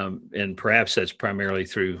 And perhaps that's primarily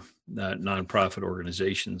through nonprofit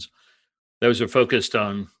organizations. Those are focused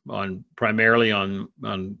primarily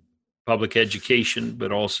on public education,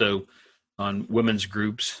 but also on women's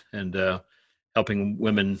groups and helping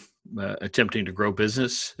women attempting to grow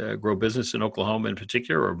business in Oklahoma in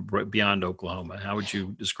particular, or beyond Oklahoma. How would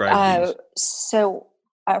you describe these? So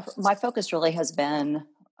my focus really has been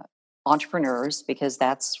entrepreneurs, because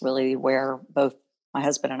that's really where both my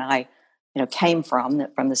husband and I, came from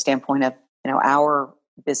the standpoint of, our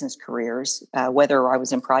business careers, whether I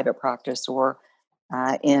was in private practice or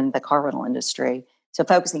in the car rental industry. So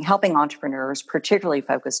helping entrepreneurs, particularly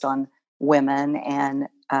focused on women and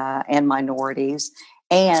minorities,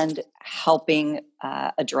 and helping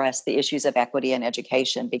address the issues of equity and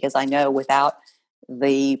education, because I know without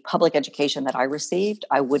the public education that I received,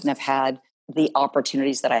 I wouldn't have had the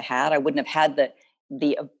opportunities that I had. I wouldn't have had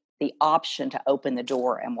the option to open the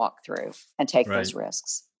door and walk through and take those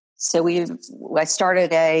risks. So I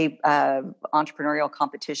started a entrepreneurial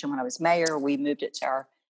competition when I was mayor. We moved it to our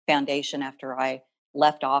foundation after I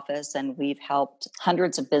left office, and we've helped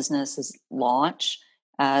hundreds of businesses launch.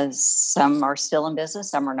 Some are still in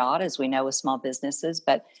business, some are not, as we know with small businesses,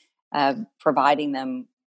 but providing them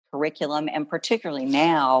curriculum. And particularly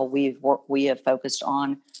now, we have focused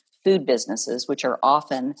on food businesses, which are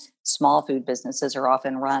often small food businesses, are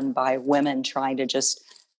often run by women trying to just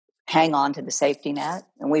hang on to the safety net.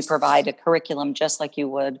 And we provide a curriculum just like you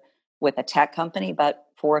would with a tech company, but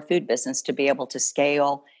for a food business to be able to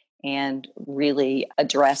scale and really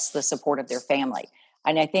address the support of their family.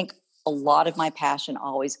 And I think a lot of my passion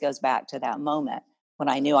always goes back to that moment when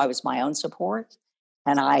I knew I was my own support,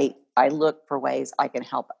 and I look for ways I can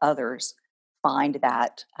help others find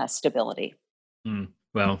that stability.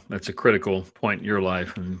 Well, that's a critical point in your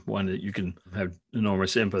life, and one that you can have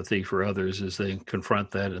enormous empathy for others as they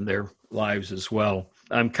confront that in their lives as well.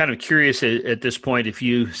 I'm kind of curious at this point if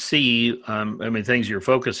you see, things you're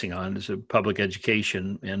focusing on is public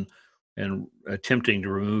education and attempting to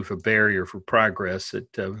remove a barrier for progress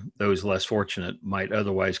that those less fortunate might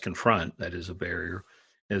otherwise confront. That is a barrier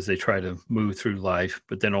as they try to move through life,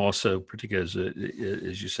 but then also, particularly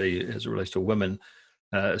as you say, as it relates to women,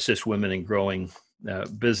 assist women in growing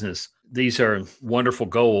business. These are wonderful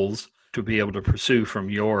goals to be able to pursue from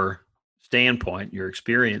your standpoint, your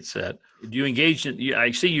experience set. Do you engage in?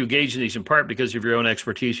 I see you engage in these in part because of your own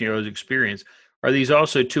expertise and your own experience. Are these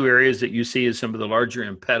also two areas that you see as some of the larger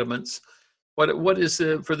impediments? What is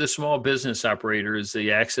for the small business operator? Is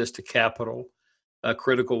the access to capital a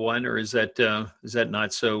critical one, or is that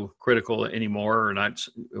not so critical anymore, or not?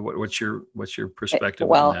 What's your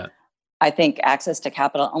perspective on that? I think access to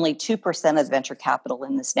capital, only 2% of venture capital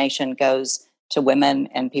in this nation goes to women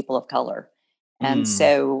and people of color. And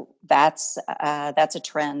so that's a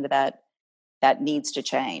trend that needs to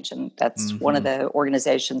change. And that's one of the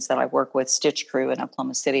organizations that I work with, Stitch Crew in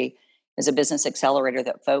Oklahoma City, is a business accelerator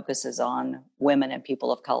that focuses on women and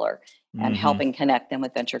people of color and helping connect them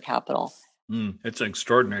with venture capital. It's an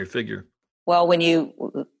extraordinary figure. Well, when you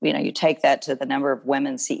take that to the number of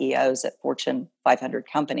women CEOs at Fortune 500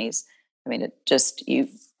 companies, you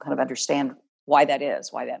kind of understand why that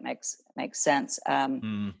is, why that makes sense.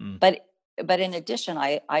 But in addition,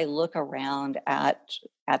 I look around at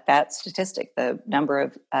that statistic, the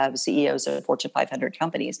number of CEOs of Fortune 500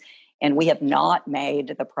 companies, and we have not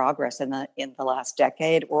made the progress in the last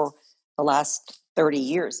decade or the last 30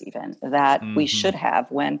 years even that we should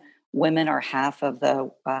have when women are half of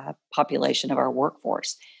the population of our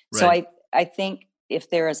workforce. Right. So I think if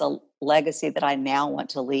there is a legacy that I now want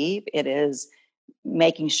to leave, it is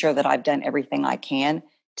making sure that I've done everything I can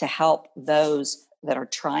to help those that are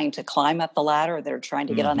trying to climb up the ladder, that are trying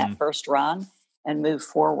to get on that first rung and move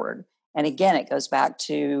forward. And again, it goes back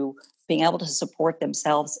to being able to support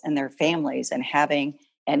themselves and their families and having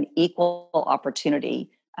an equal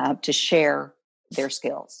opportunity to share their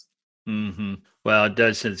skills. Mm-hmm. Well, it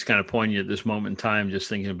does. It's kind of poignant at this moment in time, just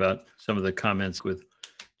thinking about some of the comments with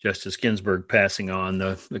Justice Ginsburg passing on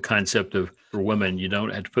the concept of, for women, you don't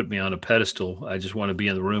have to put me on a pedestal. I just want to be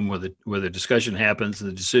in the room where the discussion happens and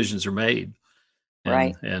the decisions are made. And,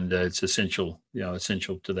 right. And it's essential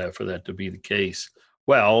to that, for that to be the case.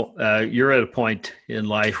 Well, you're at a point in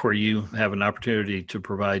life where you have an opportunity to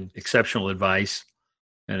provide exceptional advice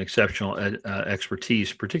and exceptional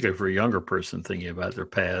expertise, particularly for a younger person thinking about their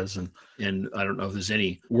paths. And I don't know if there's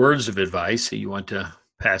any words of advice that you want to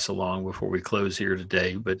pass along before we close here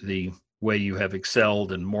today, but the way you have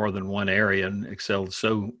excelled in more than one area and excelled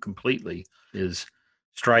so completely is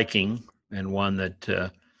striking, and one that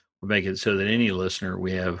would make it so that any listener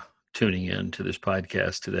we have tuning in to this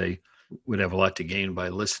podcast today would have a lot to gain by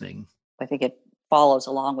listening. I think it follows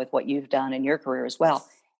along with what you've done in your career as well.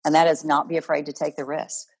 And that is not be afraid to take the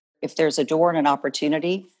risk. If there's a door and an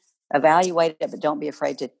opportunity, evaluate it, but don't be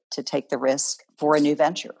afraid to take the risk for a new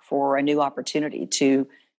venture, for a new opportunity to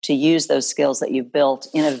use those skills that you've built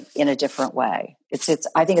in a different way.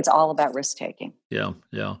 I think it's all about risk taking. Yeah.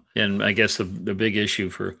 And I guess the big issue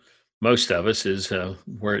for most of us is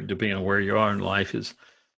depending on where you are in life, is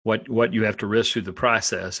what you have to risk through the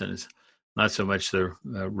process. And it's not so much the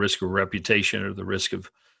risk of reputation or the risk of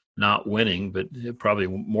not winning, but probably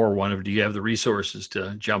more one of, do you have the resources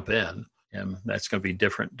to jump in? And that's going to be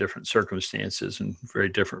different circumstances, and very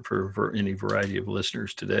different for any variety of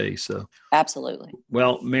listeners today. So absolutely.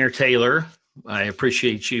 Well, Mayor Taylor, I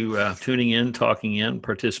appreciate you tuning in, talking in,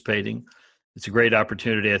 participating. It's a great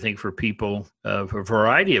opportunity, I think, for people of a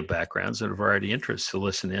variety of backgrounds and a variety of interests to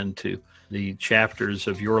listen in to the chapters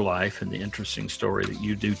of your life and the interesting story that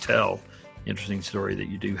you do tell, interesting story that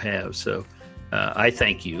you do have. So I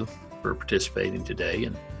thank you for participating today,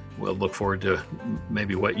 and we'll look forward to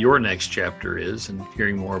maybe what your next chapter is and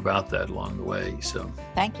hearing more about that along the way. So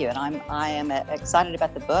thank you. And I am excited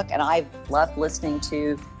about the book, and I've loved listening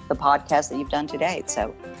to the podcast that you've done today.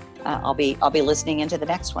 So I'll be listening into the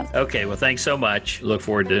next one. Okay. Well, thanks so much. Look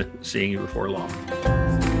forward to seeing you before long.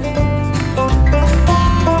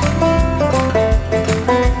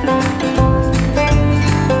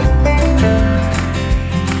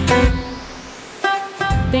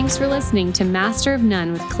 Thanks for listening to Master of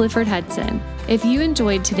None with Clifford Hudson. If you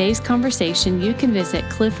enjoyed today's conversation, you can visit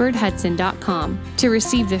cliffordhudson.com to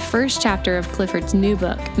receive the first chapter of Clifford's new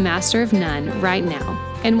book, Master of None, right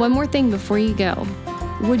now. And one more thing before you go.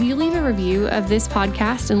 Would you leave a review of this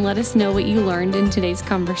podcast and let us know what you learned in today's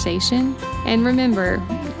conversation? And remember,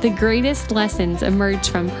 the greatest lessons emerge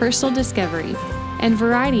from personal discovery, and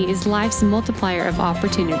variety is life's multiplier of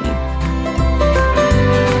opportunity.